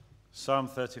Psalm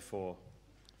 34.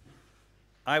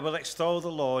 I will extol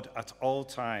the Lord at all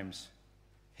times.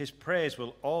 His praise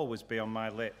will always be on my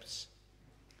lips.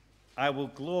 I will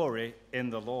glory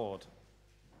in the Lord.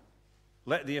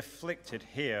 Let the afflicted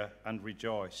hear and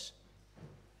rejoice.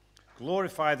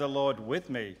 Glorify the Lord with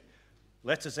me.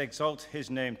 Let us exalt his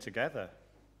name together.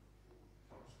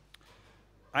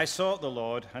 I sought the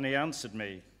Lord, and he answered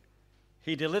me.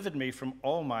 He delivered me from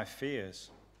all my fears.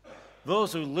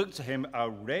 Those who look to him are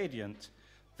radiant.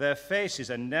 Their faces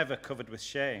are never covered with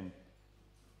shame.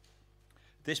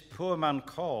 This poor man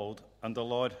called, and the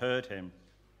Lord heard him.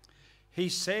 He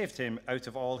saved him out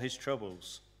of all his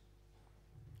troubles.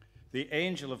 The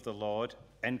angel of the Lord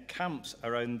encamps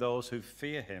around those who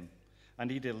fear him,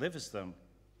 and he delivers them.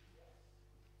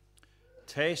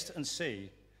 Taste and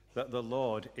see that the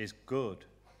Lord is good.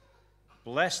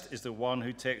 Blessed is the one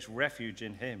who takes refuge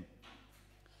in him.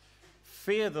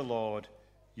 Fear the Lord,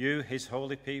 you his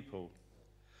holy people,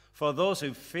 for those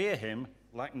who fear him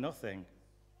lack nothing.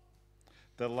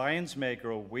 The lions may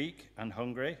grow weak and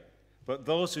hungry, but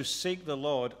those who seek the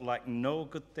Lord lack no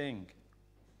good thing.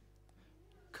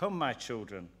 Come, my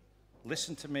children,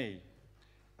 listen to me.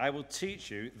 I will teach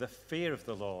you the fear of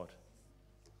the Lord.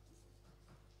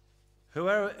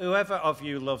 Whoever of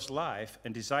you loves life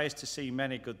and desires to see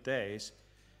many good days,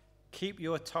 keep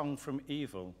your tongue from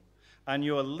evil and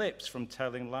your lips from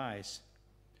telling lies.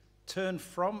 Turn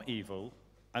from evil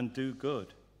and do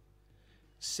good.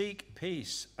 Seek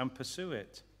peace and pursue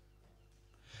it.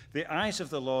 The eyes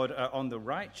of the Lord are on the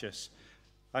righteous,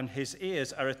 and his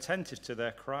ears are attentive to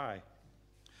their cry.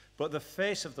 But the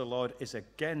face of the Lord is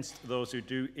against those who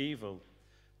do evil,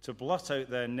 to blot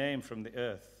out their name from the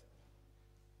earth.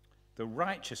 The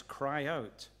righteous cry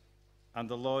out, and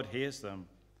the Lord hears them.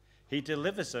 He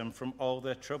delivers them from all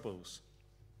their troubles.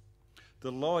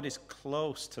 The Lord is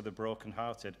close to the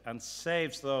brokenhearted and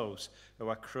saves those who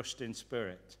are crushed in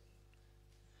spirit.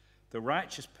 The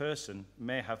righteous person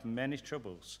may have many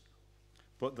troubles,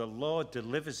 but the Lord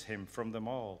delivers him from them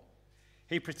all.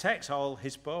 He protects all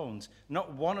his bones.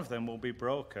 Not one of them will be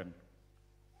broken.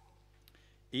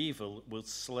 Evil will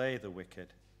slay the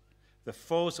wicked. The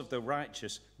foes of the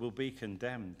righteous will be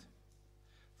condemned.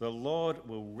 The Lord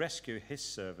will rescue his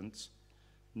servants.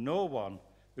 No one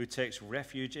who takes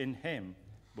refuge in him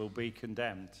will be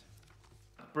condemned.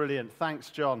 Brilliant. Thanks,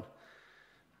 John.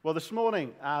 Well, this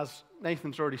morning, as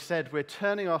Nathan's already said, we're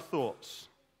turning our thoughts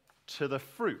to the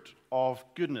fruit of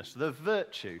goodness, the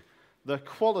virtue, the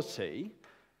quality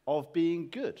of being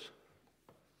good.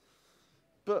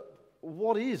 But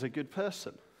what is a good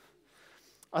person?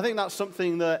 I think that's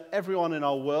something that everyone in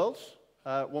our world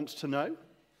wants to know.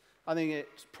 I think it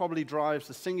probably drives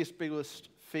the single biggest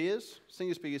fears,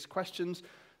 single biggest questions,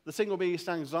 the single biggest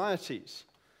anxieties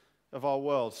of our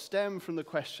world stem from the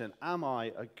question, am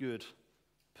I a good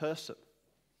person?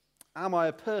 Am I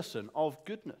a person of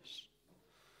goodness?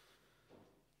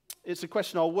 It's a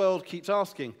question our world keeps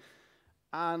asking,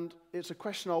 and it's a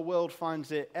question our world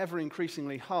finds it ever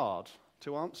increasingly hard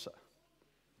to answer.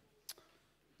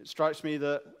 It strikes me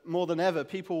that more than ever,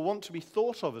 people want to be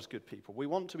thought of as good people. We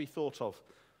want to be thought of.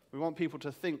 We want people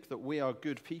to think that we are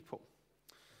good people.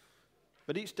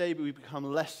 But each day we become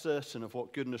less certain of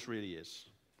what goodness really is.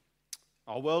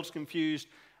 Our world's confused,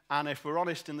 and if we're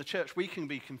honest in the church, we can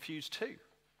be confused too.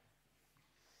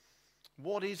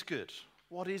 What is good?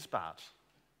 What is bad?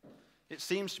 It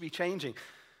seems to be changing.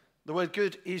 The word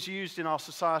good is used in our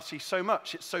society so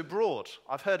much. It's so broad.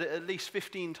 I've heard it at least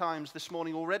 15 times this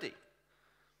morning already.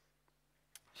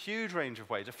 Huge range of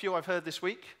ways. A few I've heard this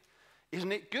week.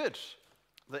 Isn't it good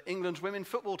that England's women's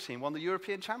football team won the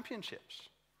European Championships?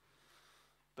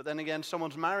 But then again,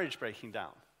 someone's marriage breaking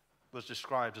down was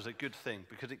described as a good thing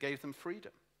because it gave them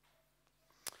freedom.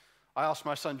 I asked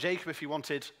my son Jacob if he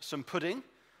wanted some pudding,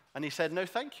 and he said, no,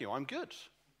 thank you, I'm good.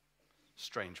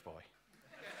 Strange boy.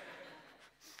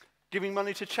 Giving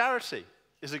money to charity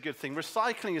is a good thing.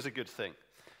 Recycling is a good thing.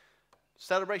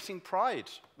 Celebrating pride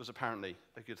was apparently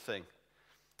a good thing.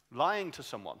 Lying to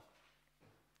someone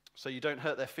so you don't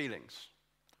hurt their feelings.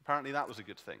 Apparently that was a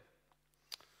good thing.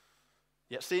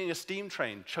 Yet seeing a steam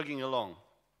train chugging along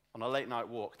on a late night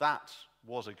walk, that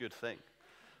was a good thing.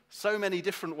 So many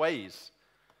different ways.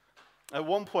 At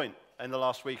one point in the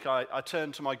last week, I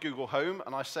turned to my Google Home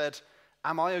and I said,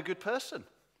 am I a good person?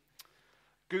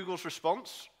 Google's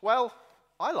response, well,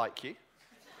 I like you.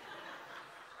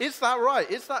 Is that right?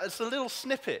 It's a little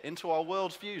snippet into our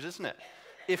world's views, isn't it?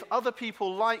 If other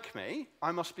people like me,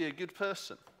 I must be a good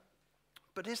person.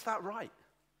 But is that right?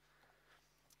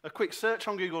 A quick search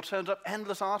on Google turns up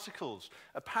endless articles.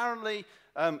 Apparently,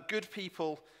 good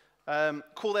people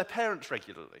call their parents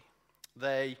regularly.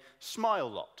 They smile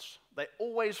lots. They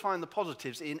always find the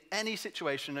positives in any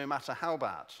situation, no matter how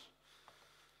bad.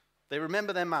 They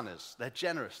remember their manners. They're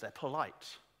generous. They're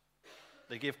polite.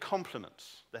 They give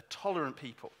compliments. They're tolerant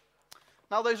people.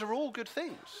 Now, those are all good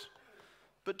things.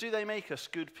 But do they make us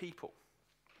good people?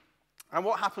 And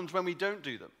what happens when we don't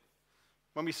do them?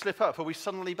 When we slip up, are we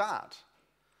suddenly bad?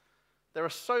 There are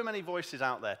so many voices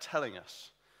out there telling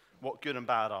us what good and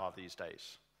bad are these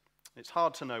days. It's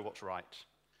hard to know what's right.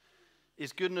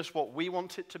 Is goodness what we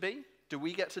want it to be? Do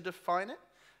we get to define it?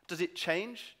 Does it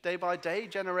change day by day,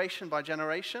 generation by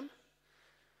generation?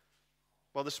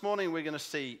 Well, this morning we're going to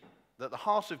see that the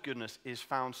heart of goodness is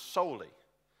found solely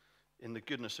in the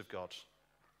goodness of God,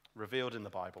 revealed in the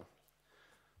Bible.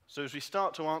 So as we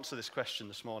start to answer this question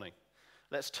this morning,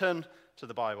 let's turn to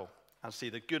the Bible and see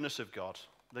the goodness of God.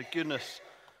 The goodness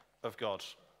of God.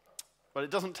 Well,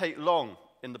 it doesn't take long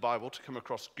in the Bible to come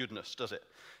across goodness, does it?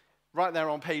 Right there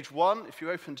on page 1, if you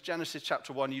opened Genesis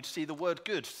chapter 1, you'd see the word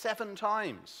good 7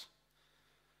 times.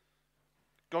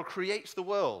 God creates the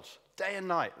world, day and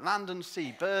night, land and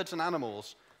sea, birds and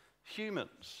animals,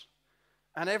 humans.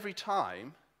 And every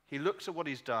time, he looks at what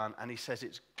he's done and he says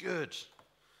it's good.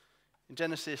 In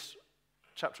Genesis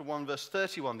chapter 1, verse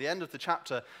 31, the end of the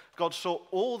chapter, God saw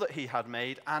all that he had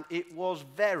made, and it was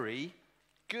very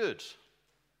good.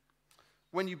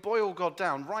 When you boil God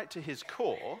down right to his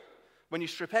core, when you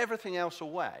strip everything else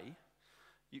away,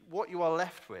 what you are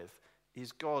left with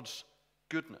is God's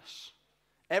goodness.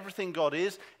 Everything God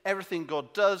is, everything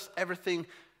God does, everything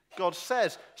God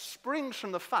says springs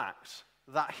from the fact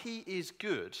that he is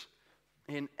good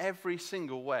in every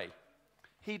single way.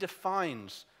 He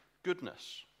defines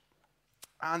goodness.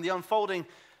 And the unfolding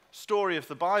story of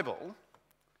the Bible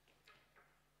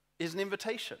is an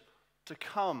invitation to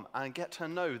come and get to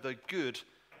know the good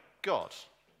God.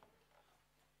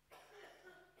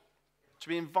 To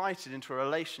be invited into a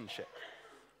relationship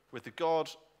with the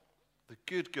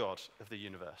good God of the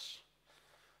universe.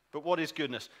 But what is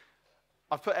goodness?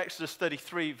 I've put Exodus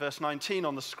 33, verse 19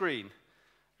 on the screen,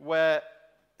 where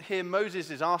here Moses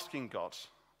is asking God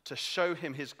to show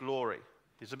him his glory.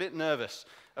 He's a bit nervous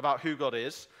about who God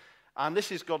is, and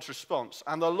this is God's response.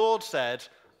 And the Lord said,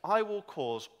 I will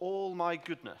cause all my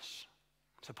goodness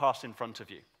to pass in front of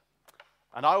you,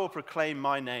 and I will proclaim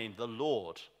my name, the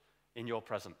Lord, in your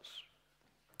presence.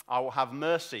 I will have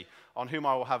mercy on whom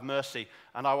I will have mercy,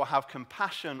 and I will have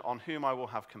compassion on whom I will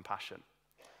have compassion.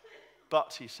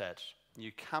 But, he said,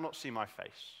 you cannot see my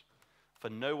face, for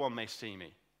no one may see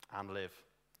me and live.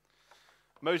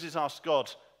 Moses asked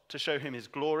God to show him his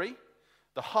glory,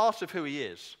 the heart of who he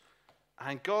is,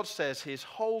 and God says his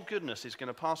whole goodness is going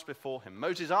to pass before him.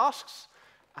 Moses asks,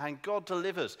 and God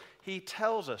delivers. He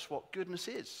tells us what goodness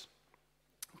is.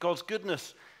 God's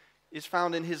goodness is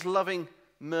found in his loving,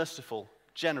 merciful,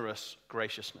 generous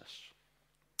graciousness.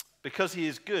 Because he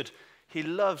is good, he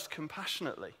loves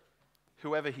compassionately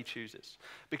whoever he chooses.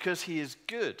 Because he is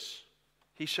good,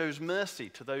 he shows mercy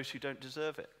to those who don't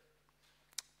deserve it.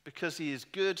 Because he is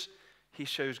good, he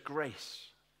shows grace.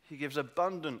 He gives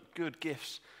abundant good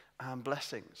gifts and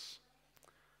blessings.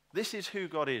 This is who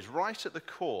God is, right at the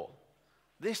core.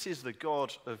 This is the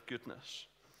God of goodness.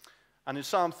 And in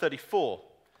Psalm 34,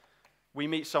 we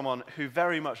meet someone who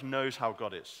very much knows how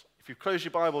God is. If you close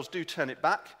your Bibles, do turn it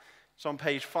back. It's on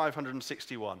page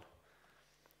 561.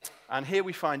 And here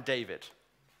we find David.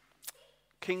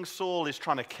 King Saul is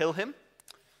trying to kill him.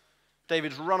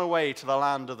 David's run away to the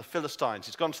land of the Philistines.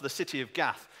 He's gone to the city of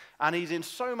Gath. And he's in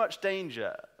so much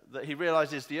danger that he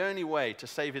realizes the only way to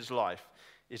save his life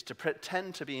is to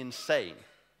pretend to be insane,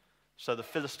 so the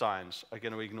Philistines are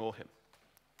going to ignore him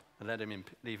and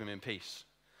leave him in peace.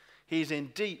 He's in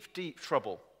deep, deep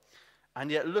trouble. And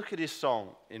yet look at his song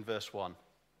in verse 1.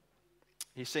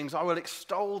 He sings, I will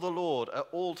extol the Lord at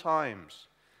all times.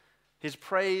 His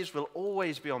praise will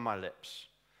always be on my lips.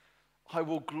 I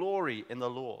will glory in the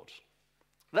Lord.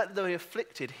 Let the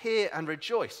afflicted hear and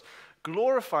rejoice.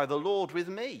 Glorify the Lord with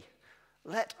me.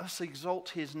 Let us exalt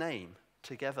his name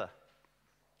together.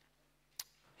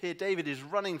 Here David is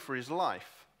running for his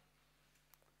life,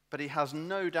 but he has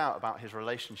no doubt about his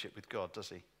relationship with God, does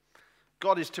he?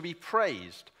 God is to be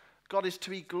praised. God is to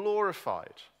be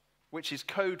glorified, which is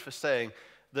code for saying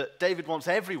that David wants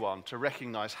everyone to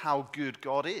recognize how good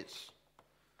God is.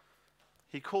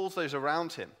 He calls those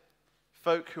around him,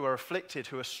 folk who are afflicted,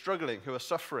 who are struggling, who are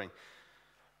suffering,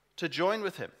 to join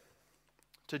with him,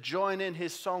 to join in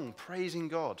his song, praising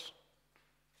God.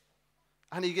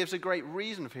 And he gives a great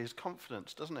reason for his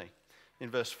confidence, doesn't he? In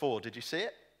verse 4, did you see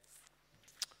it?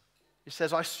 He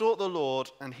says, I sought the Lord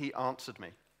and he answered me.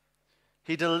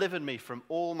 He delivered me from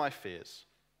all my fears.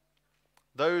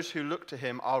 Those who look to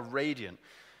him are radiant.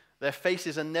 Their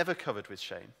faces are never covered with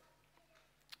shame.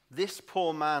 This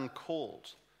poor man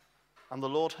called, and the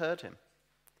Lord heard him.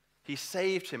 He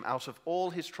saved him out of all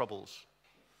his troubles.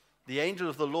 The angel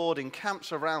of the Lord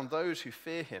encamps around those who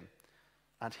fear him,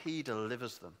 and he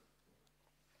delivers them.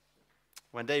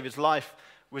 When David's life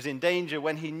was in danger,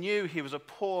 when he knew he was a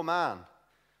poor man,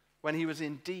 when he was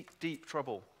in deep, deep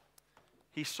trouble,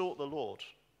 he sought the Lord.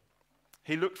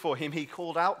 He looked for him. He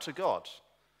called out to God,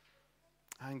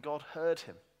 and God heard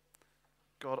him.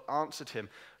 God answered him.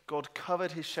 God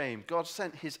covered his shame. God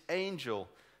sent his angel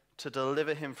to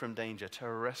deliver him from danger, to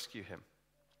rescue him.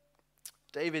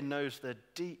 David knows the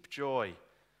deep joy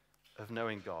of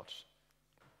knowing God,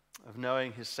 of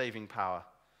knowing his saving power,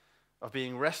 of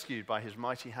being rescued by his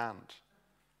mighty hand.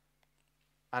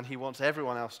 And he wants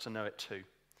everyone else to know it too.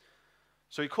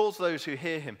 So he calls those who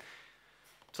hear him.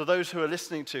 To those who are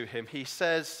listening to him, he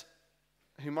says,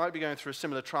 who might be going through a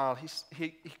similar trial,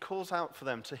 he calls out for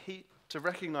them to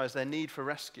recognize their need for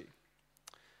rescue.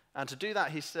 And to do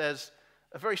that, he says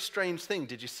a very strange thing.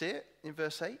 Did you see it in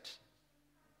verse 8?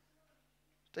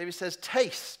 David says,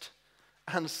 taste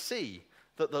and see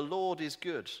that the Lord is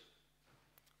good.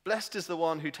 Blessed is the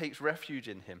one who takes refuge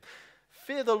in him.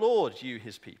 Fear the Lord, you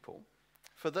his people,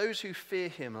 for those who fear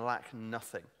him lack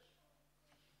nothing.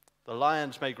 The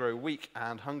lions may grow weak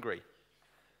and hungry,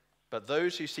 but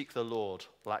those who seek the Lord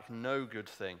lack no good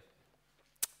thing.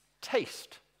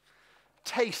 Taste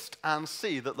and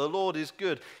see that the Lord is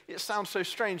good. It sounds so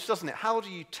strange, doesn't it? How do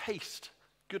you taste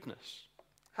goodness?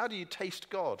 How do you taste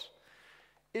God?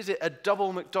 Is it a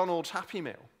double McDonald's Happy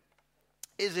Meal?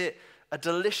 Is it a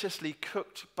deliciously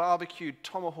cooked barbecued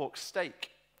tomahawk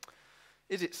steak?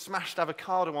 Is it smashed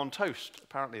avocado on toast?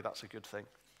 Apparently that's a good thing.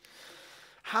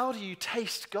 How do you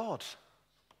taste God?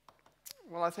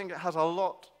 Well, I think it has a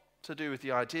lot to do with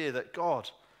the idea that God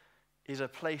is a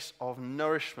place of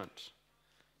nourishment.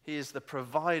 He is the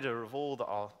provider of all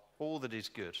that is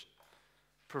good,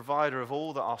 provider of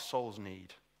all that our souls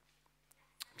need.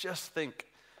 Just think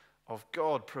of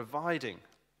God providing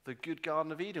the good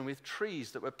Garden of Eden with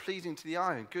trees that were pleasing to the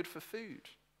eye and good for food,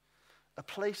 a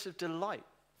place of delight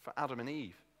for Adam and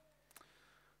Eve.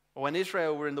 Or when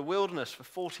Israel were in the wilderness for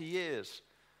 40 years,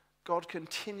 God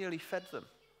continually fed them.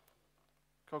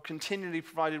 God continually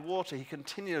provided water. He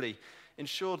continually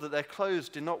ensured that their clothes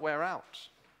did not wear out.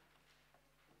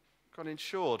 God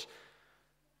ensured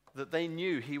that they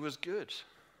knew he was good,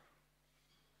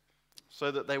 so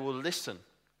that they will listen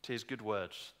to his good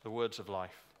words, the words of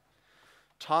life.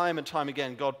 Time and time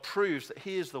again, God proves that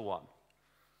he is the one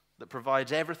that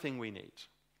provides everything we need.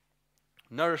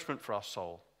 Nourishment for our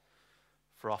soul,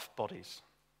 for our bodies,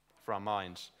 for our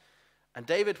minds. And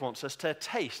David wants us to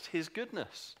taste his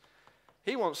goodness.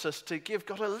 He wants us to give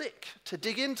God a lick, to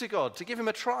dig into God, to give him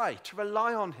a try, to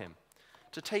rely on him,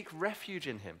 to take refuge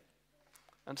in him,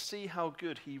 and see how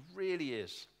good he really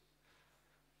is.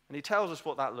 And he tells us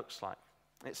what that looks like.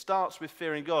 It starts with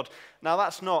fearing God. Now,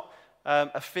 that's not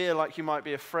a fear like you might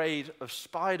be afraid of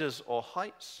spiders or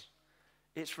heights.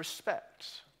 It's respect.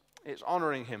 It's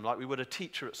honoring him like we would a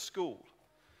teacher at school.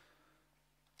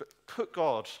 But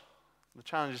the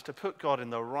challenge is to put God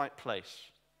in the right place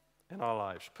in our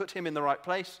lives. Put him in the right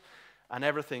place, and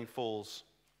everything falls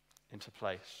into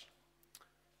place.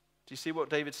 Do you see what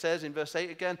David says in verse 8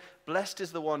 again? Blessed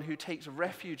is the one who takes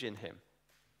refuge in him.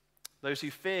 Those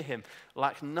who fear him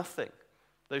lack nothing.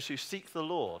 Those who seek the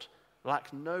Lord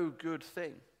lack no good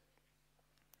thing.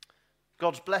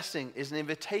 God's blessing is an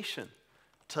invitation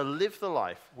to live the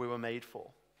life we were made for.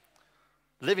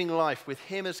 Living life with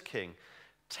him as king,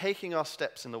 taking our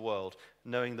steps in the world,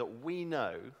 knowing that we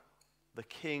know the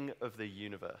King of the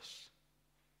universe.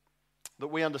 That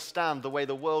we understand the way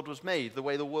the world was made, the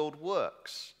way the world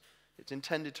works. It's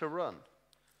intended to run.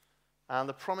 And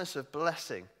the promise of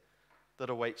blessing that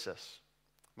awaits us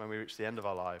when we reach the end of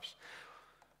our lives.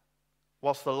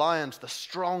 Whilst the lions, the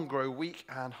strong, grow weak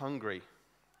and hungry,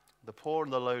 the poor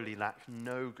and the lowly lack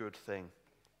no good thing.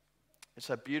 It's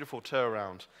a beautiful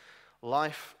turnaround.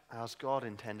 Life as God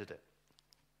intended it.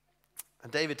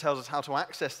 And David tells us how to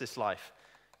access this life.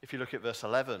 If you look at verse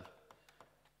 11,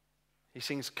 he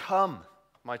sings, "Come,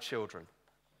 my children,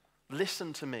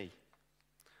 listen to me.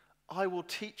 I will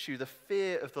teach you the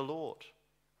fear of the Lord.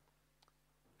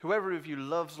 Whoever of you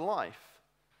loves life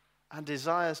and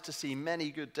desires to see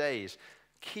many good days,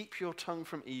 keep your tongue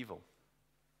from evil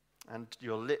and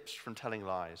your lips from telling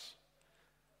lies.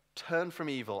 Turn from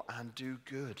evil and do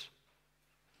good.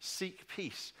 Seek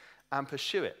peace and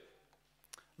pursue it."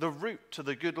 The route to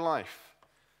the good life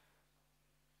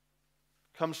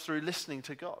comes through listening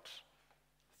to God,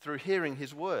 through hearing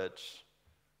his words,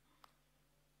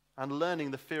 and learning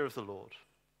the fear of the Lord.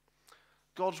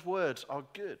 God's words are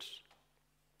good.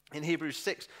 In Hebrews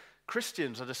 6,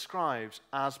 Christians are described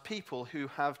as people who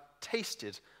have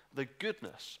tasted the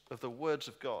goodness of the words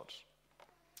of God.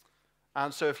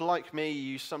 And so if, like me,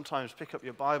 you sometimes pick up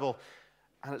your Bible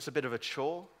and it's a bit of a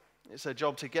chore, it's a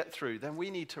job to get through, then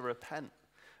we need to repent.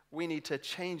 We need to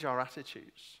change our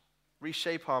attitudes,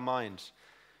 reshape our minds.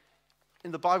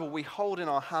 In the Bible, we hold in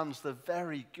our hands the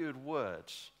very good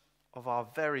words of our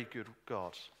very good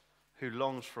God who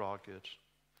longs for our good.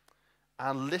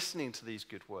 And listening to these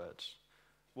good words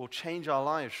will change our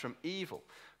lives from evil,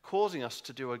 causing us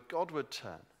to do a Godward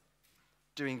turn,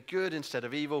 doing good instead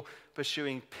of evil,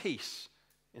 pursuing peace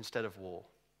instead of war.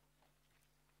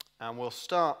 And we'll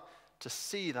start to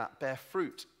see that bear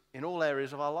fruit in all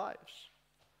areas of our lives.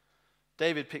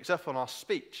 David picks up on our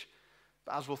speech,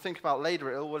 but as we'll think about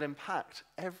later, it will impact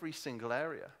every single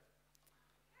area.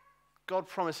 God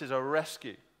promises a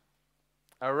rescue,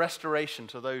 a restoration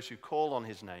to those who call on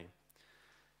his name.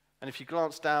 And if you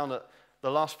glance down at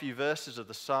the last few verses of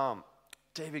the psalm,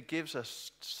 David gives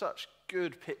us such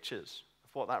good pictures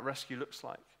of what that rescue looks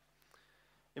like.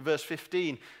 In verse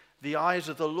 15, the eyes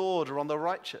of the Lord are on the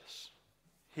righteous.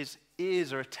 His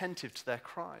ears are attentive to their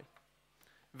cry.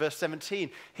 Verse 17,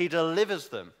 he delivers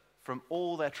them from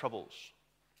all their troubles.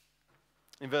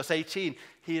 In verse 18,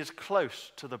 he is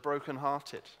close to the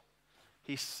brokenhearted.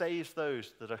 He saves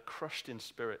those that are crushed in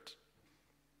spirit.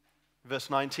 Verse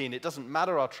 19, it doesn't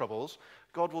matter our troubles,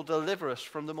 God will deliver us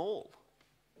from them all.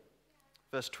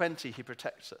 Verse 20, he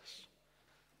protects us.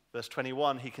 Verse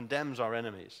 21, he condemns our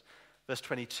enemies. Verse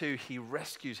 22, he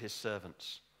rescues his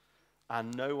servants.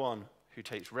 And no one who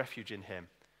takes refuge in him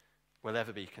will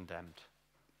ever be condemned.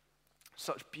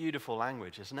 Such beautiful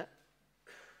language, isn't it?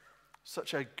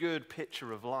 Such a good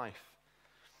picture of life.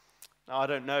 Now, I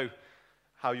don't know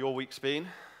how your week's been,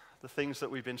 the things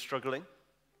that we've been struggling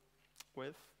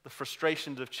with, the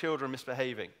frustrations of children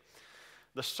misbehaving,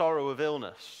 the sorrow of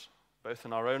illness, both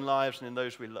in our own lives and in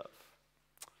those we love,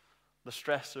 the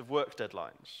stress of work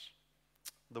deadlines,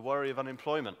 the worry of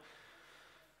unemployment,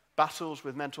 battles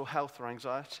with mental health or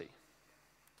anxiety,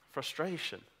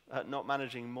 frustration at not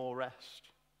managing more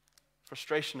rest,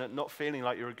 frustration at not feeling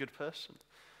like you're a good person.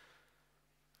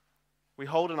 We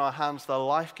hold in our hands the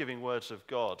life-giving words of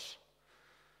God,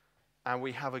 and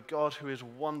we have a God who is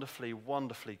wonderfully,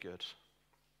 wonderfully good.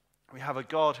 We have a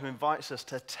God who invites us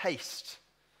to taste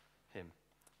him,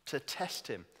 to test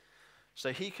him,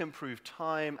 so he can prove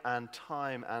time and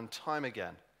time and time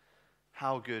again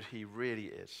how good he really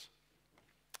is.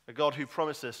 A God who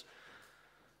promises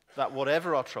that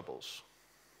whatever our troubles,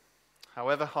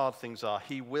 however hard things are,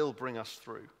 he will bring us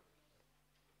through.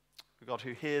 A God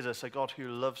who hears us, a God who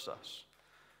loves us,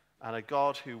 and a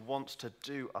God who wants to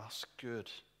do us good.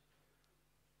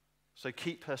 So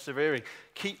keep persevering,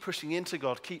 keep pushing into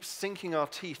God, keep sinking our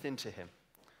teeth into him,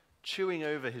 chewing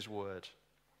over his word.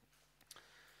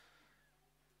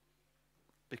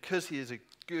 Because he is a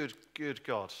good, good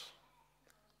God,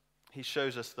 he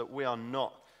shows us that we are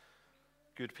not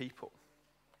good people,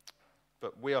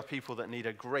 but we are people that need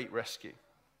a great rescue,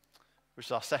 which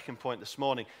is our second point this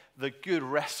morning, the good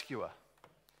rescuer.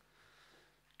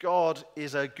 God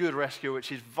is a good rescuer,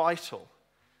 which is vital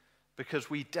because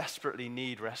we desperately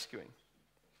need rescuing.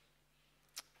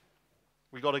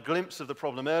 We got a glimpse of the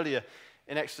problem earlier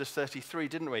in Exodus 33,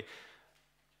 didn't we?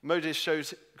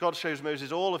 God shows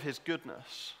Moses all of his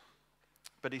goodness,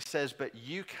 but he says, but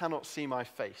you cannot see my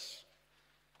face,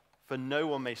 for no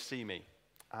one may see me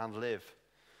and live.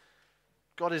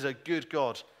 God is a good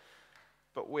God,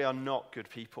 but we are not good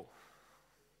people.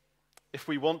 If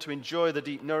we want to enjoy the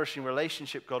deep, nourishing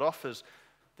relationship God offers,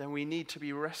 then we need to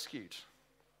be rescued.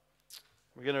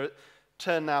 We're going to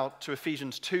turn now to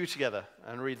Ephesians 2 together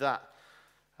and read that.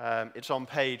 It's on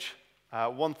page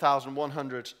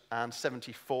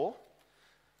 1174.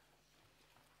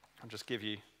 I'll just give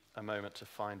you a moment to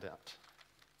find out.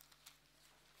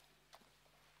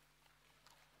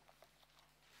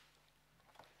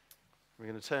 We're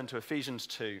going to turn to Ephesians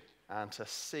 2 and to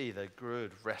see the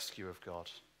good rescue of God.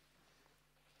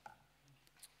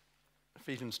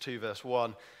 Ephesians 2 verse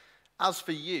 1, as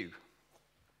for you,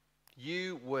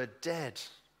 you were dead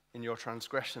in your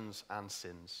transgressions and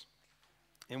sins,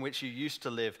 in which you used to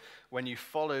live when you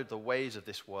followed the ways of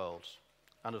this world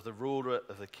and of the ruler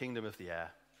of the kingdom of the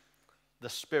air, the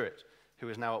Spirit who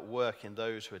is now at work in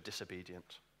those who are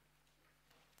disobedient.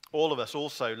 All of us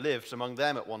also lived among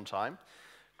them at one time,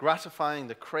 gratifying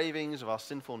the cravings of our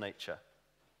sinful nature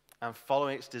and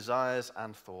following its desires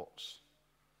and thoughts.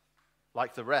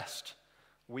 Like the rest,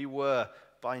 we were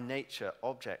by nature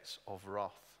objects of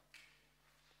wrath.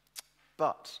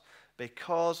 But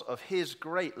because of his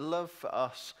great love for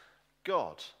us,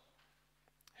 God,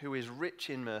 who is rich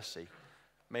in mercy,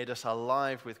 made us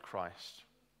alive with Christ,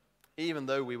 even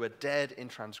though we were dead in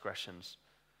transgressions.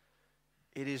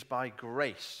 It is by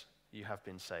grace you have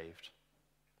been saved.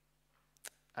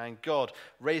 And God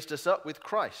raised us up with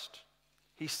Christ.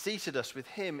 He seated us with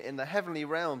him in the heavenly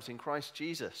realms in Christ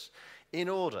Jesus, in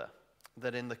order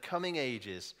that in the coming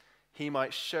ages he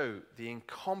might show the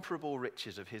incomparable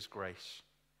riches of his grace,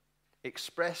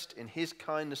 expressed in his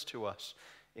kindness to us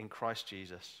in Christ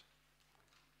Jesus.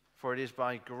 For it is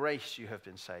by grace you have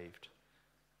been saved,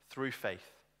 through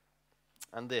faith.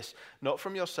 And this, not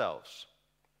from yourselves.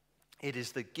 It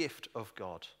is the gift of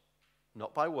God,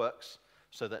 not by works,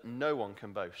 so that no one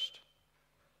can boast.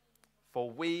 For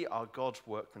we are God's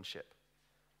workmanship,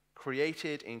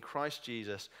 created in Christ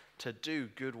Jesus to do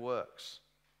good works,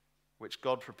 which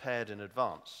God prepared in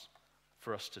advance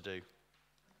for us to do.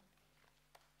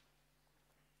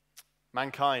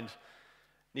 Mankind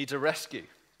needs a rescue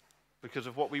because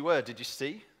of what we were. Did you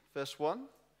see? Verse 1.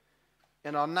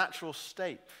 In our natural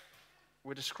state,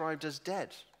 we're described as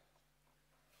dead.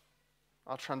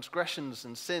 Our transgressions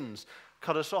and sins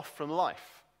cut us off from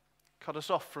life, cut us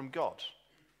off from God.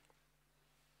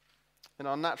 In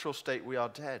our natural state, we are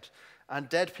dead. And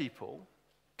dead people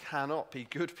cannot be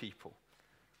good people.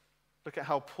 Look at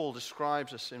how Paul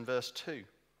describes us in verse 2.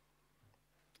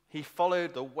 He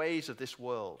followed the ways of this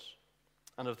world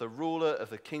and of the ruler of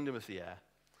the kingdom of the air.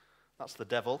 That's the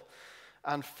devil.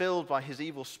 And filled by his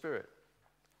evil spirit.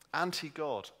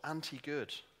 Anti-God,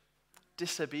 anti-good,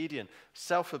 disobedient,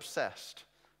 self-obsessed,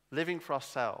 living for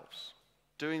ourselves,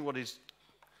 doing what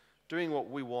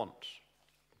we want.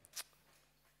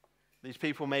 These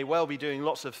people may well be doing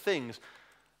lots of things,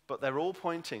 but they're all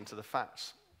pointing to the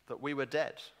fact that we were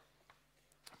dead.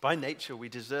 By nature, we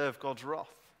deserve God's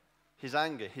wrath, his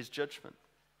anger, his judgment.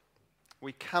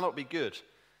 We cannot be good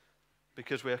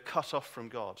because we are cut off from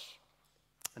God,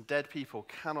 and dead people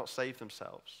cannot save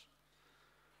themselves.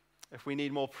 If we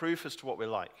need more proof as to what we're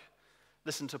like,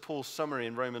 listen to Paul's summary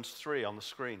in Romans 3 on the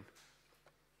screen.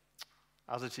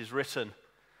 As it is written,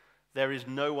 there is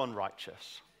no one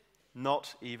righteous,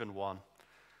 not even one.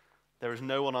 There is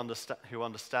no one who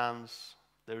understands.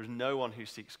 There is no one who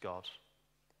seeks God.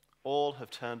 All have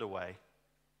turned away.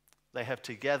 They have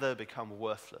together become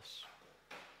worthless.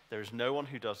 There is no one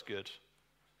who does good,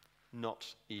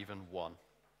 not even one.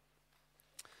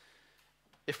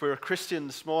 If we're a Christian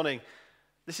this morning,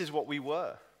 this is what we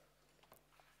were.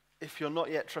 If you're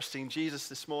not yet trusting Jesus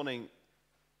this morning,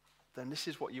 then this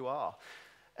is what you are.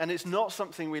 And it's not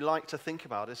something we like to think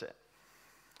about, is it?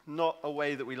 Not a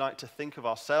way that we like to think of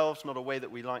ourselves, not a way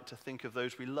that we like to think of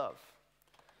those we love.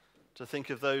 To think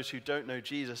of those who don't know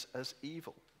Jesus as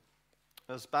evil,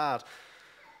 as bad.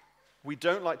 We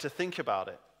don't like to think about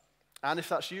it. And if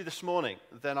that's you this morning,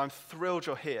 then I'm thrilled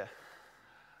you're here.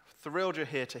 Thrilled you're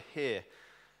here to hear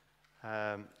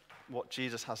what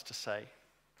Jesus has to say,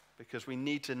 because we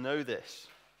need to know this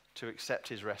to accept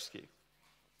his rescue.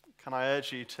 Can I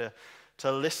urge you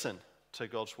to listen to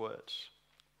God's words?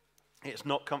 It's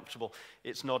not comfortable,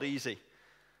 it's not easy,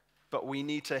 but we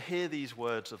need to hear these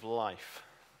words of life,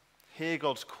 hear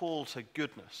God's call to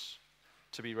goodness,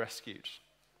 to be rescued.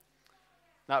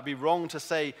 Now, it'd be wrong to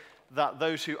say that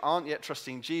those who aren't yet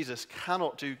trusting Jesus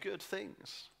cannot do good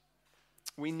things.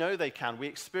 We know they can. We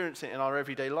experience it in our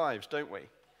everyday lives, don't we?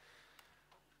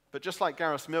 But just like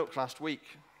Gareth's milk last week,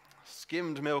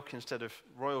 skimmed milk instead of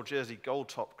Royal Jersey Gold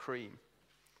Top cream.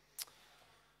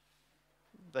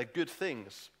 They're good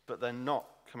things, but they're not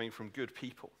coming from good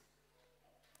people.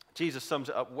 Jesus sums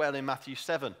it up well in Matthew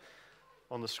 7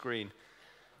 on the screen,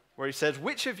 where he says,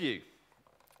 which of you,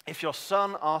 if your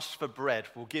son asks for bread,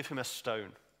 will give him a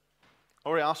stone?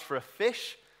 Or he asks for a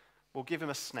fish, will give him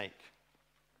a snake?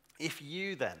 If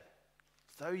you then,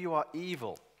 though you are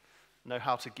evil, know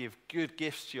how to give good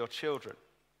gifts to your children,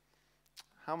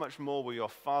 how much more will your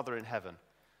Father in heaven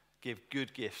give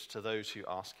good gifts to those who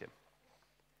ask him?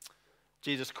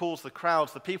 Jesus calls the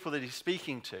crowds, the people that he's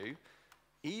speaking to,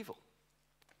 evil.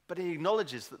 But he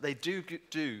acknowledges that they do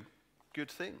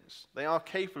good things. They are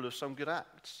capable of some good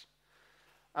acts.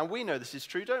 And we know this is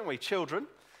true, don't we? Children,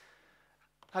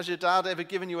 has your dad ever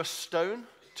given you a stone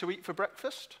to eat for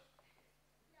breakfast?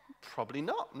 Probably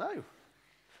not, no.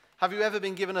 Have you ever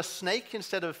been given a snake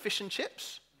instead of fish and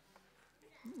chips?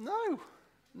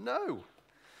 No.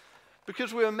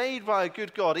 Because we were made by a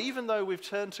good God, even though we've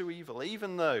turned to evil,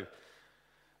 even though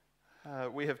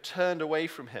we have turned away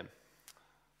from him.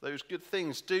 Those good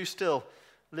things do still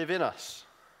live in us.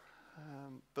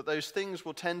 But those things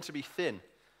will tend to be thin.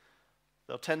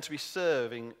 They'll tend to be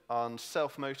serving and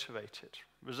self-motivated,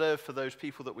 reserved for those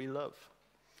people that we love.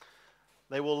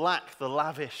 They will lack the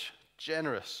lavish,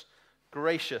 generous,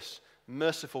 gracious,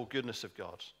 merciful goodness of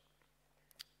God.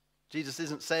 Jesus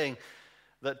isn't saying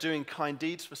that doing kind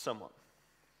deeds for someone,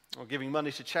 or giving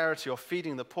money to charity, or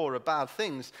feeding the poor are bad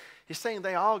things. He's saying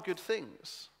they are good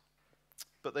things,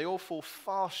 but they all fall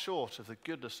far short of the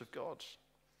goodness of God.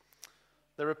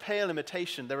 They're a pale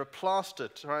imitation. They're a plaster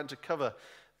trying to cover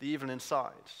the evil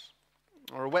inside,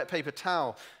 or a wet paper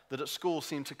towel that at school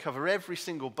seemed to cover every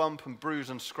single bump and bruise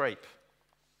and scrape.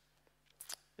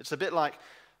 It's a bit like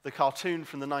the cartoon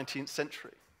from the 19th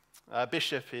century. A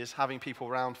bishop is having people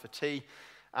round for tea,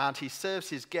 and he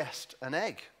serves his guest an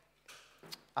egg.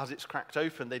 As it's cracked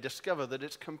open, they discover that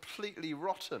it's completely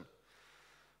rotten.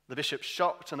 The bishop's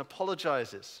shocked and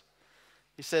apologizes.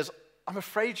 He says, "I'm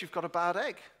afraid you've got a bad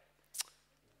egg."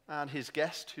 And his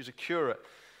guest, who's a curate,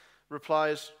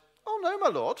 replies, "Oh no, my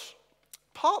lord,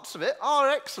 parts of it are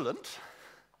excellent."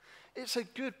 It's a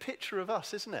good picture of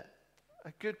us, isn't it?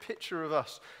 A good picture of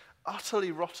us,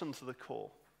 utterly rotten to the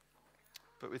core,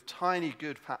 but with tiny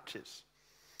good patches.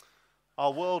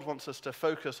 Our world wants us to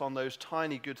focus on those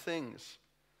tiny good things,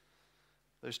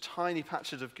 those tiny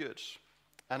patches of good,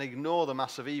 and ignore the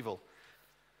massive evil.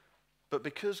 But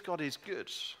because God is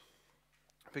good,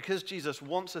 because Jesus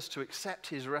wants us to accept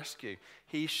his rescue,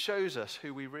 he shows us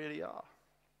who we really are.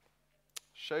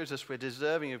 Shows us we're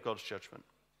deserving of God's judgment,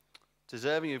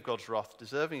 deserving of God's wrath,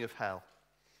 deserving of hell.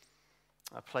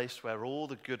 A place where all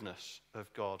the goodness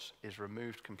of God is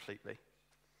removed completely.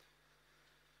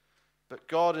 But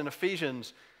God in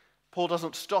Ephesians, Paul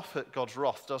doesn't stop at God's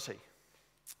wrath, does he?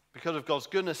 Because of God's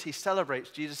goodness, he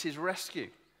celebrates Jesus'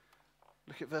 rescue.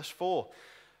 Look at verse 4.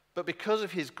 But because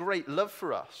of his great love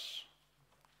for us,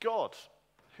 God,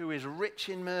 who is rich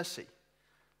in mercy,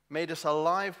 made us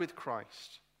alive with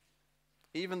Christ,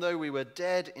 even though we were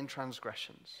dead in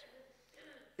transgressions.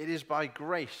 It is by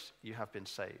grace you have been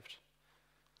saved.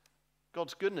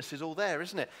 God's goodness is all there,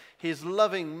 isn't it? His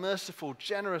loving, merciful,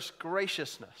 generous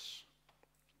graciousness.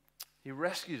 He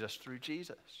rescues us through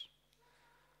Jesus.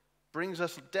 Brings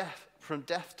us from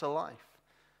death to life,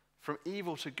 from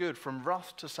evil to good, from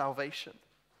wrath to salvation.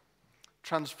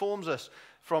 Transforms us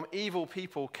from evil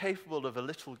people capable of a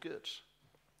little good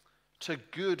to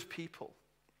good people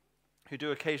who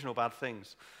do occasional bad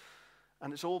things.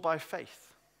 And it's all by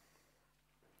faith.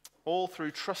 All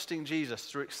through trusting Jesus,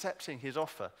 through accepting his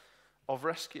offer of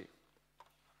rescue.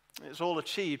 It's all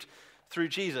achieved through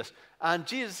Jesus. And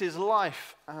Jesus'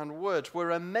 life and words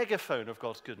were a megaphone of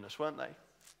God's goodness, weren't they?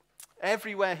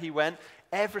 Everywhere he went,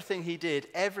 everything he did,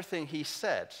 everything he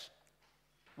said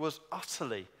was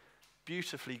utterly,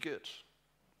 beautifully good.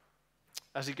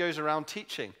 As he goes around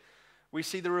teaching, we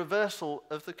see the reversal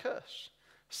of the curse.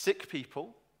 Sick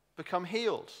people become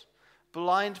healed.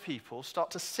 Blind people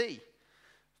start to see.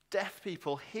 Deaf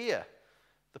people hear.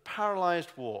 The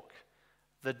paralyzed walk.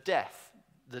 The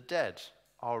dead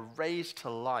are raised to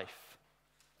life.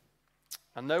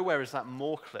 And nowhere is that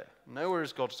more clear. Nowhere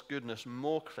is God's goodness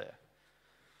more clear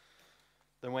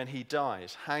than when he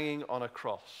dies hanging on a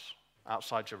cross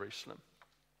outside Jerusalem.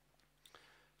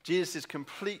 Jesus'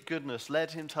 complete goodness led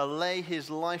him to lay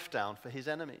his life down for his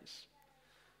enemies,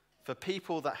 for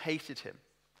people that hated him,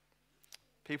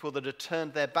 people that had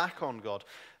turned their back on God,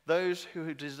 those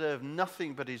who deserve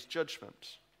nothing but his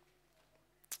judgment.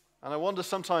 And I wonder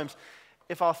sometimes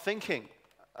if our thinking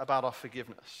about our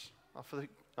forgiveness,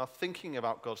 our thinking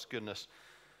about God's goodness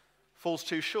falls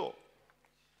too short.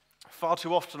 Far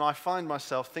too often I find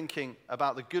myself thinking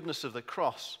about the goodness of the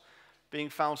cross being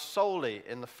found solely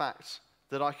in the fact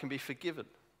that I can be forgiven,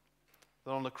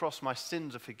 that on the cross my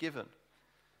sins are forgiven,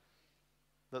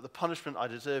 that the punishment I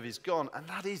deserve is gone, and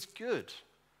that is good.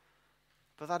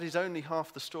 But that is only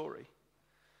half the story.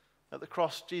 At the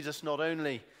cross, Jesus not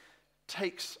only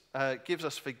gives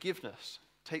us forgiveness,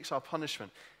 takes our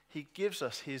punishment, he gives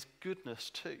us his goodness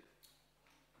too.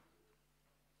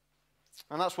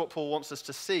 And that's what Paul wants us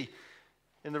to see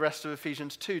in the rest of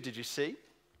Ephesians 2. Did you see?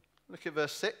 Look at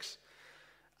verse 6.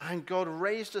 And God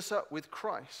raised us up with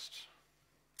Christ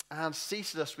and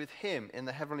seated us with him in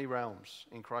the heavenly realms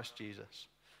in Christ Jesus,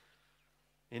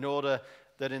 in order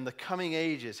that in the coming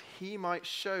ages he might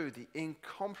show the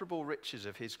incomparable riches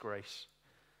of his grace,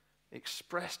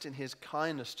 expressed in his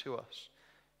kindness to us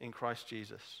in Christ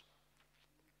Jesus.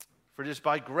 For it is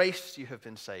by grace you have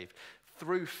been saved,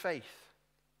 through faith.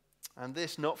 And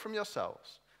this not from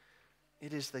yourselves.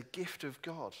 It is the gift of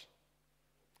God,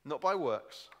 not by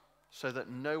works, so that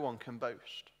no one can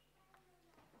boast.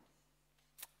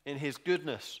 In his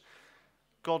goodness,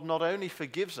 God not only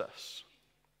forgives us,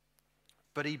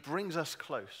 but he brings us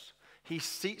close. He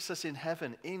seats us in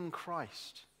heaven in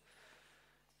Christ.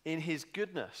 In his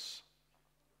goodness,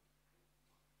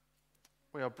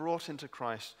 we are brought into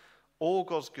Christ. All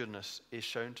God's goodness is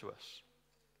shown to us.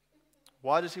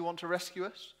 Why does he want to rescue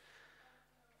us?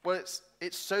 Well,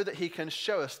 it's so that he can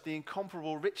show us the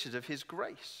incomparable riches of his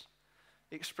grace,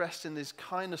 expressed in his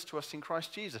kindness to us in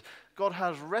Christ Jesus. God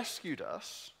has rescued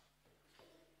us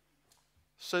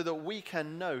so that we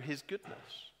can know his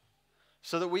goodness,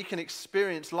 so that we can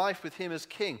experience life with him as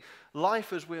king,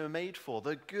 life as we were made for,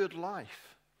 the good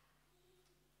life.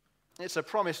 It's a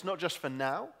promise not just for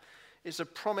now, it's a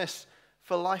promise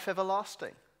for life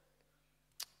everlasting.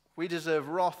 We deserve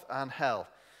wrath and hell,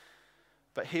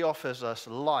 but he offers us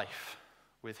life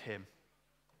with him,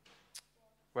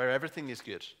 where everything is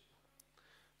good,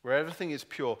 where everything is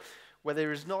pure, where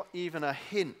there is not even a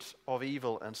hint of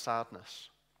evil and sadness.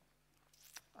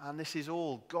 And this is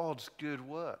all God's good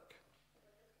work.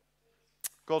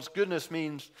 God's goodness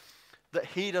means that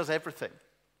he does everything,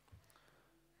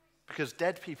 because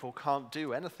dead people can't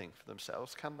do anything for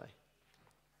themselves, can they?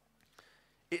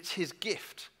 It's his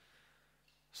gift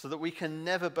so that we can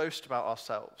never boast about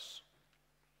ourselves.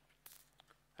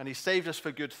 And he saved us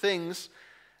for good things.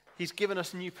 He's given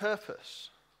us new purpose.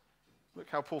 Look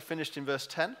how Paul finished in verse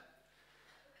 10.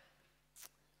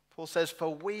 Paul says,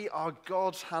 "For we are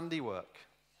God's handiwork,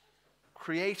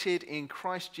 created in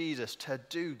Christ Jesus to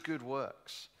do good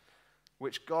works,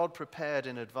 which God prepared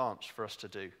in advance for us to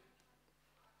do."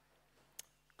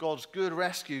 God's good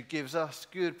rescue gives us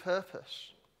good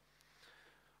purpose.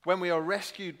 When we are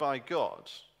rescued by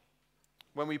God,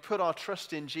 when we put our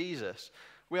trust in Jesus,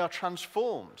 we are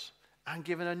transformed and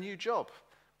given a new job.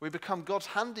 We become God's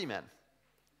handymen.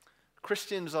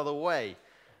 Christians are the way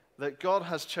that God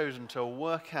has chosen to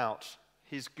work out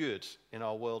his good in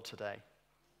our world today.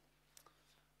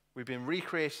 We've been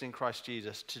recreated in Christ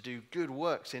Jesus to do good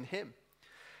works in him.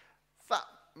 That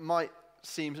might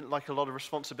seem like a lot of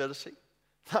responsibility.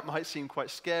 That might seem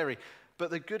quite scary. But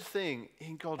the good thing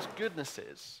in God's goodness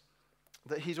is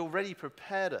that he's already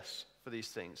prepared us for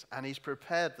these things, and he's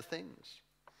prepared the things.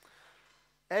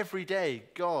 Every day,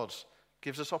 God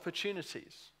gives us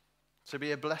opportunities to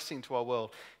be a blessing to our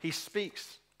world. He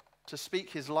speaks to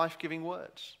speak his life-giving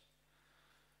words,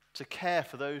 to care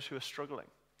for those who are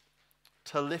struggling,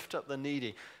 to lift up the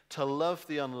needy, to love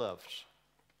the unloved.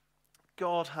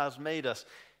 God has made us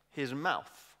his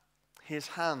mouth, his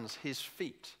hands, his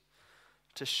feet,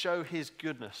 to show his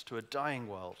goodness to a dying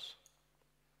world.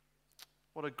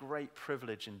 What a great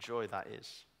privilege and joy that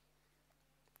is.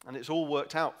 And it's all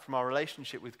worked out from our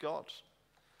relationship with God.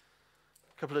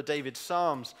 A couple of David's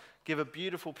Psalms give a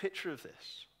beautiful picture of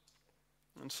this.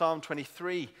 In Psalm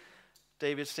 23,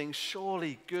 David sings,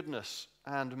 "Surely goodness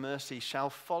and mercy shall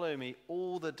follow me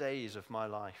all the days of my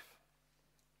life,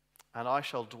 and I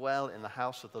shall dwell in the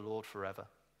house of the Lord forever."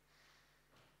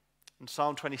 In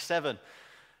Psalm 27,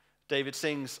 David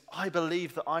sings, "I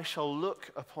believe that I shall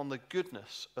look upon the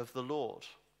goodness of the Lord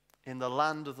in the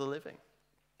land of the living."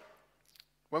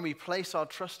 When we place our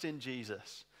trust in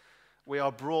Jesus, we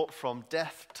are brought from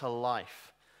death to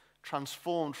life,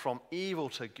 transformed from evil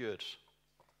to good.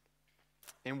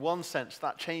 In one sense,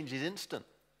 that change is instant.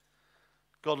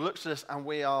 God looks at us and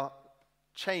we are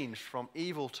changed from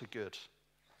evil to good.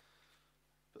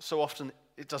 But so often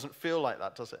it doesn't feel like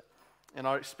that, does it? In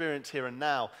our experience here and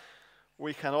now,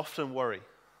 we can often worry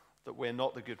that we're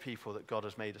not the good people that God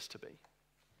has made us to be.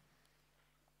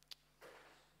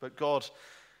 But God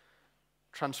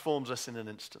transforms us in an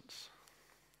instant.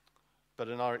 But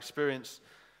in our experience,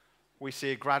 we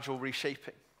see a gradual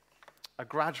reshaping, a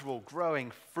gradual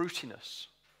growing fruitiness,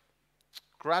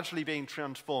 gradually being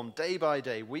transformed day by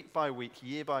day, week by week,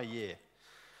 year by year,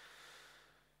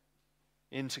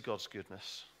 into God's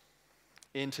goodness,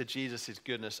 into Jesus'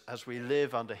 goodness as we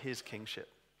live under his kingship.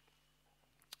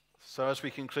 So as we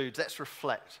conclude, let's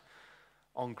reflect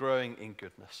on growing in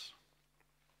goodness.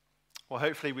 Well,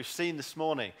 hopefully we've seen this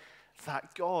morning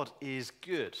that God is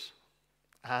good,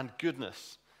 and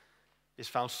goodness is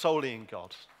found solely in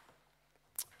God,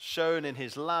 shown in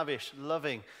his lavish,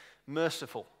 loving,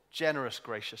 merciful, generous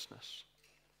graciousness.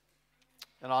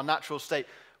 In our natural state,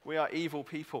 we are evil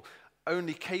people,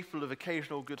 only capable of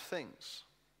occasional good things.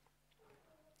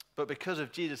 But because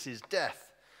of Jesus'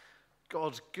 death,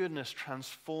 God's goodness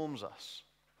transforms us,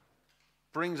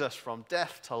 brings us from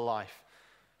death to life,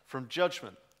 from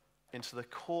judgment into the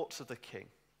courts of the King,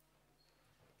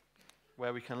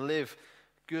 where we can live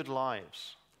good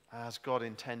lives as God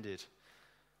intended,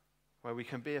 where we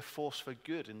can be a force for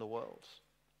good in the world.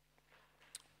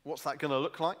 What's that going to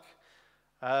look like?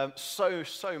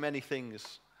 So many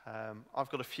things. I've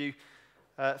got a few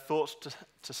thoughts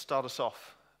to start us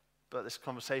off. but this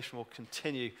conversation will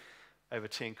continue over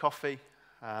tea and coffee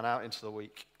and out into the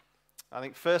week. I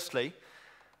think firstly,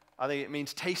 it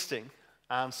means tasting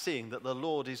and seeing that the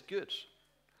Lord is good.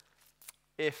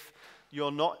 If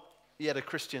you're not yet a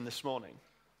Christian this morning,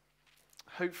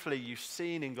 hopefully you've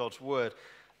seen in God's word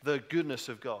the goodness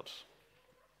of God.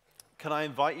 Can I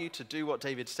invite you to do what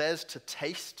David says, to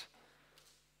taste,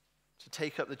 to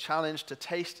take up the challenge to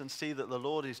taste and see that the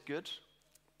Lord is good?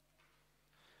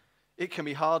 It can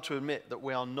be hard to admit that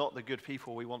we are not the good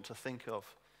people we want to think of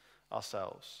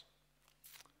ourselves.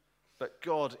 But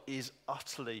God is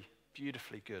utterly,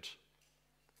 beautifully good.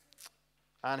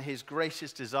 And his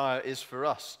greatest desire is for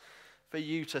us, for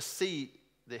you to see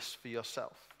this for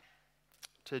yourself,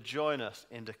 to join us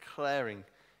in declaring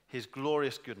his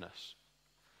glorious goodness.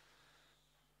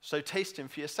 So taste him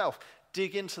for yourself.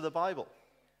 Dig into the Bible.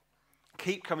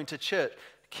 Keep coming to church.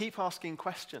 Keep asking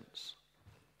questions.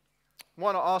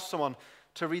 Why not ask someone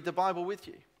to read the Bible with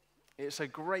you? It's a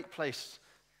great place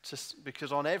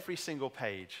because on every single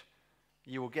page,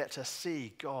 you will get to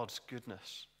see God's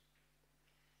goodness.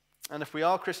 And if we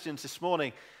are Christians this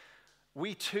morning,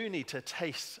 we too need to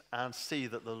taste and see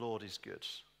that the Lord is good.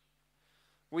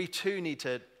 We too need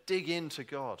to dig into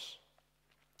God.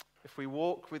 If we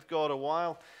walk with God a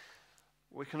while,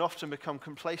 we can often become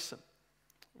complacent.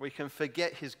 We can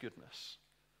forget his goodness.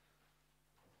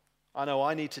 I know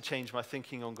I need to change my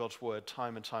thinking on God's word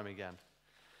time and time again.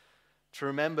 To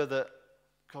remember that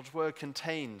God's word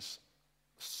contains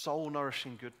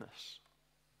soul-nourishing goodness.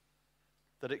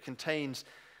 That it contains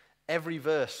every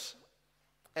verse,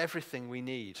 everything we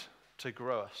need to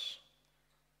grow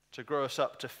us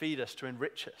up, to feed us, to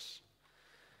enrich us.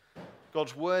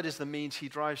 God's word is the means he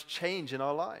drives change in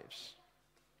our lives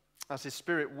as his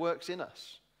Spirit works in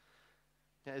us.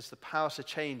 It is the power to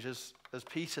change, as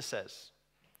Peter says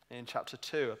in chapter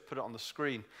 2. I've put it on the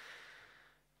screen.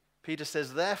 Peter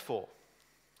says, therefore,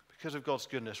 because of God's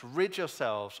goodness, rid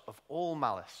yourselves of all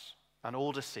malice and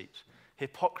all deceit,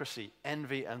 hypocrisy,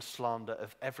 envy, and slander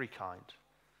of every kind.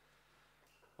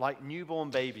 Like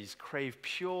newborn babies, crave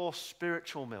pure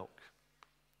spiritual milk,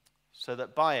 so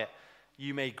that by it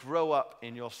you may grow up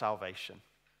in your salvation,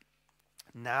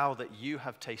 now that you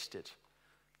have tasted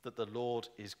that the Lord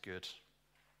is good.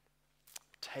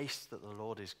 Taste that the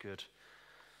Lord is good.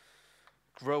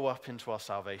 Grow up into our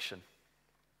salvation.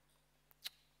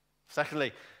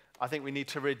 Secondly, I think we need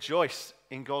to rejoice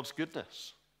in God's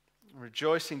goodness.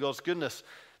 Rejoice in God's goodness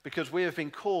because we have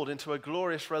been called into a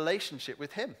glorious relationship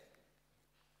with him.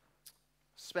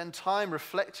 Spend time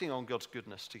reflecting on God's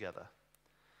goodness together.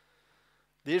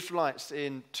 The Israelites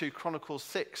in 2 Chronicles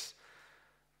 6,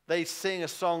 they sing a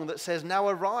song that says, now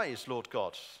arise, Lord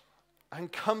God,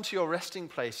 and come to your resting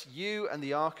place, you and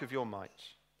the ark of your might.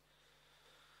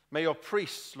 May your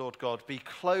priests, Lord God, be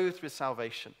clothed with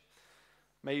salvation.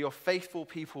 May your faithful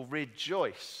people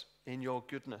rejoice in your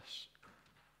goodness.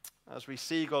 As we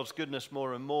see God's goodness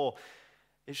more and more,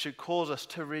 it should cause us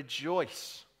to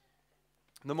rejoice.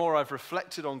 The more I've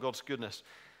reflected on God's goodness,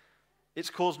 it's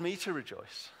caused me to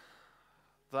rejoice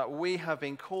that we have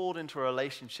been called into a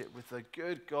relationship with the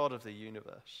good God of the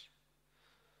universe.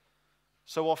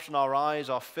 So often our eyes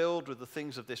are filled with the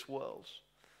things of this world.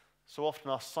 So often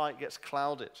our sight gets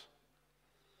clouded.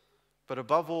 But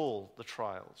above all the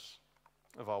trials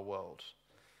of our world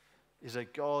is a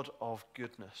God of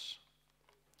goodness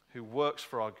who works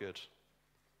for our good.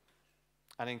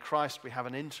 And in Christ we have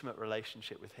an intimate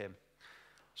relationship with him.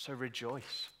 So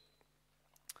rejoice.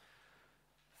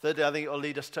 Thirdly, I think it will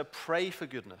lead us to pray for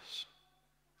goodness.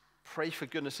 Pray for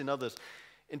goodness in others.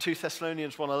 In 2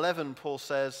 Thessalonians 1:11, Paul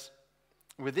says,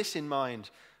 with this in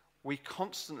mind, we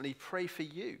constantly pray for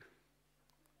you,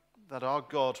 that our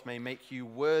God may make you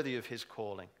worthy of his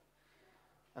calling,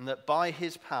 and that by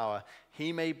his power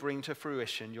he may bring to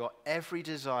fruition your every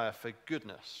desire for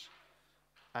goodness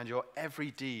and your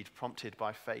every deed prompted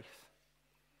by faith.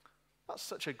 That's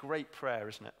such a great prayer,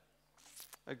 isn't it?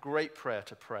 A great prayer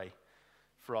to pray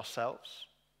for ourselves,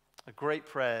 a great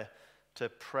prayer to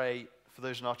pray for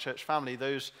those in our church family,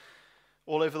 those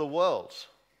all over the world,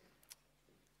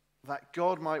 that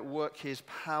God might work his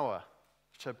power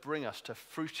to bring us to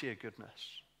fruitier goodness.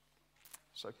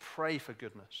 So pray for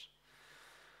goodness.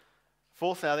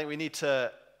 Fourthly, I think we need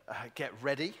to get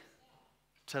ready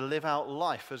to live out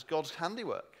life as God's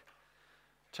handiwork,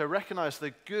 to recognize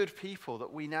the good people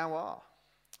that we now are,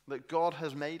 that God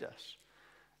has made us,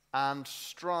 and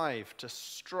strive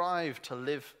to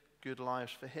live good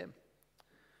lives for him.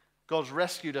 God's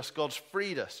rescued us, God's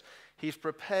freed us. He's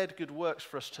prepared good works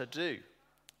for us to do.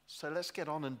 So let's get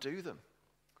on and do them.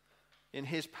 In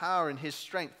his power, in his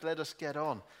strength, let us get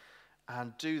on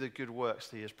and do the good works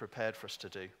that he has prepared for us to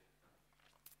do.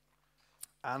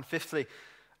 And fifthly,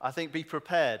 I think be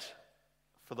prepared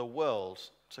for the world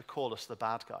to call us the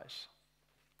bad guys.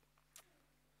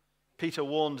 Peter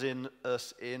warns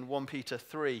us in 1 Peter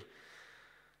 3,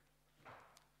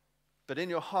 but in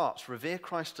your hearts revere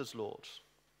Christ as Lord.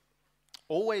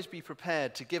 Always be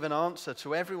prepared to give an answer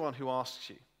to everyone who asks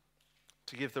you,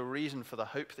 to give the reason for the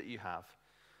hope that you have,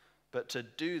 but to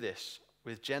do this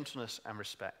with gentleness and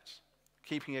respect,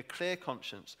 keeping a clear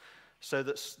conscience, so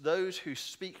that those who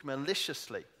speak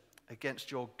maliciously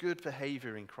against your good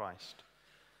behavior in Christ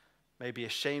may be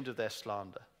ashamed of their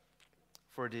slander.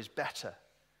 For it is better,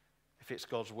 if it's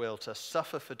God's will, to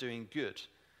suffer for doing good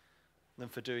than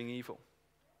for doing evil.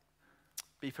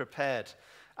 Be prepared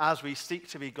as we seek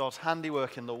to be God's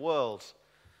handiwork in the world.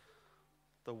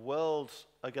 The world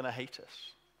are going to hate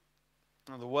us.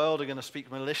 And the world are going to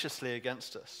speak maliciously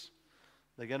against us.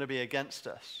 They're going to be against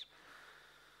us.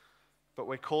 But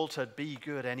we're called to be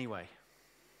good anyway.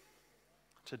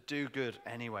 To do good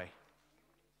anyway.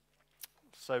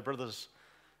 So, brothers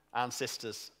and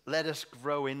sisters, let us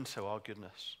grow into our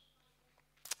goodness.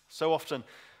 So often,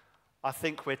 I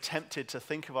think we're tempted to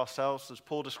think of ourselves, as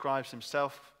Paul describes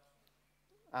himself,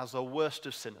 as the worst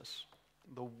of sinners.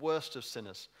 The worst of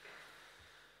sinners.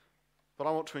 But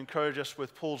I want to encourage us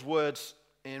with Paul's words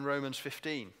in Romans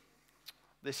 15.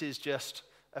 This is just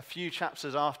a few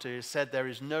chapters after he said there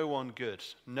is no one good,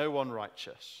 no one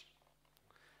righteous.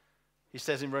 He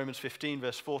says in Romans 15,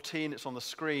 verse 14, it's on the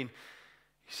screen,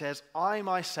 he says, I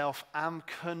myself am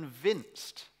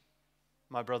convinced,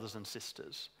 my brothers and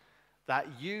sisters, that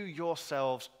you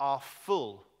yourselves are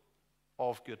full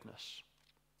of goodness,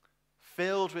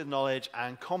 filled with knowledge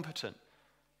and competent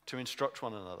to instruct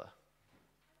one another.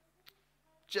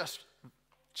 Just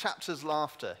chapters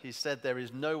after, he said there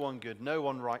is no one good, no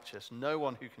one righteous, no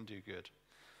one who can do good.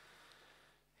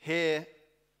 Here,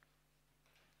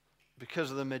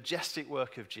 because of the majestic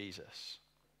work of Jesus,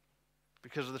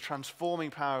 because of the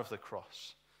transforming power of the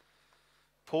cross,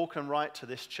 Paul can write to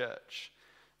this church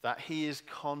that he is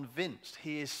convinced,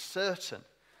 he is certain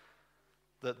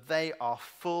that they are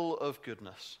full of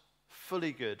goodness,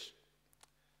 fully good.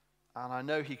 And I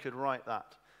know he could write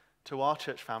that to our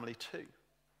church family too.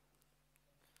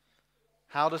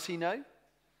 How does he know?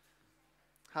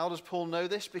 How does Paul know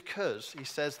this? Because he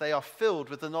says they are filled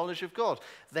with the knowledge of God.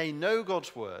 They know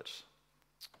God's word.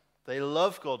 They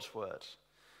love God's word.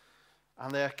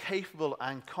 And they are capable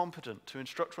and competent to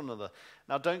instruct one another.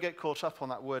 Now, don't get caught up on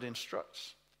that word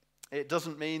instructs. It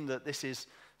doesn't mean that this is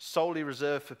solely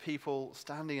reserved for people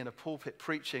standing in a pulpit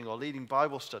preaching or leading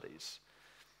Bible studies.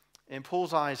 In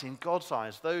Paul's eyes, in God's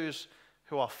eyes, those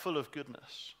who are full of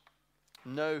goodness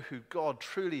know who God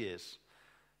truly is,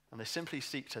 and they simply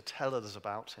seek to tell others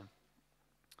about him,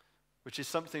 which is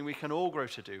something we can all grow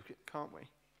to do, can't we?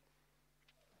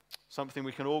 Something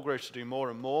we can all grow to do more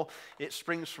and more. It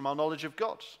springs from our knowledge of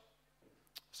God.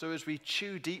 So as we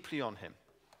chew deeply on him,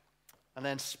 and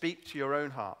then speak to your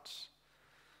own hearts,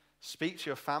 speak to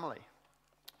your family,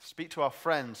 speak to our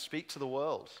friends, speak to the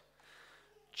world,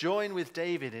 join with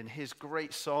David in his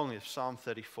great song of Psalm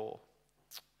 34,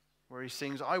 where he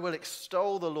sings, I will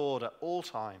extol the Lord at all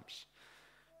times.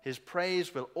 His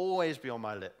praise will always be on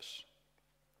my lips.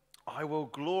 I will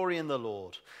glory in the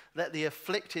Lord. Let the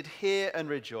afflicted hear and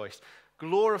rejoice.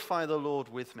 Glorify the Lord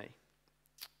with me.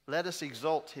 Let us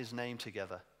exalt his name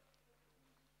together.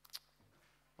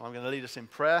 I'm going to lead us in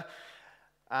prayer,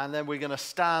 and then we're going to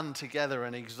stand together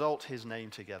and exalt his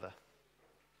name together.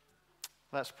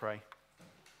 Let's pray.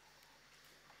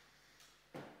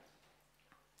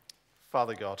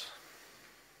 Father God,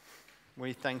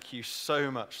 we thank you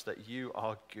so much that you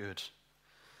are good.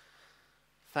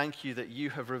 Thank you that you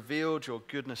have revealed your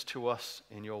goodness to us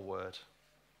in your word.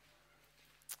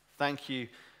 Thank you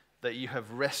that you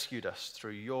have rescued us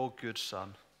through your good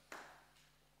Son.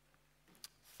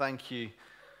 Thank you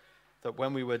that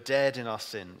when we were dead in our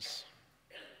sins,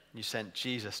 you sent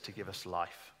Jesus to give us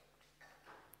life.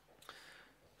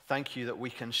 Thank you that we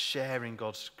can share in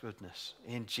God's goodness,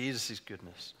 in Jesus'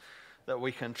 goodness, that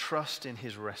we can trust in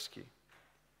his rescue,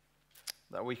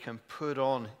 that we can put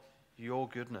on your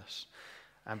goodness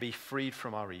and be freed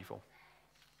from our evil.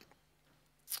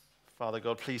 Father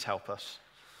God, please help us.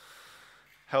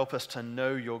 Help us to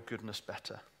know your goodness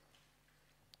better.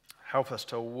 Help us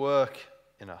to work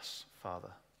in us,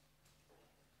 Father,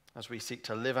 as we seek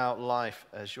to live out life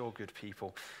as your good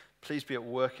people. Please be at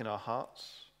work in our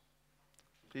hearts.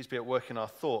 Please be at work in our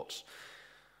thoughts.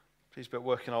 Please be at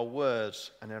work in our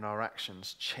words and in our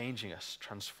actions, changing us,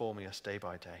 transforming us day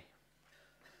by day.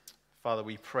 Father,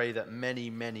 we pray that many,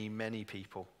 many, many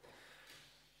people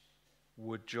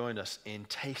would join us in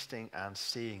tasting and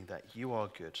seeing that you are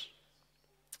good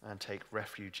and take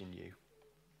refuge in you.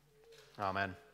 Amen.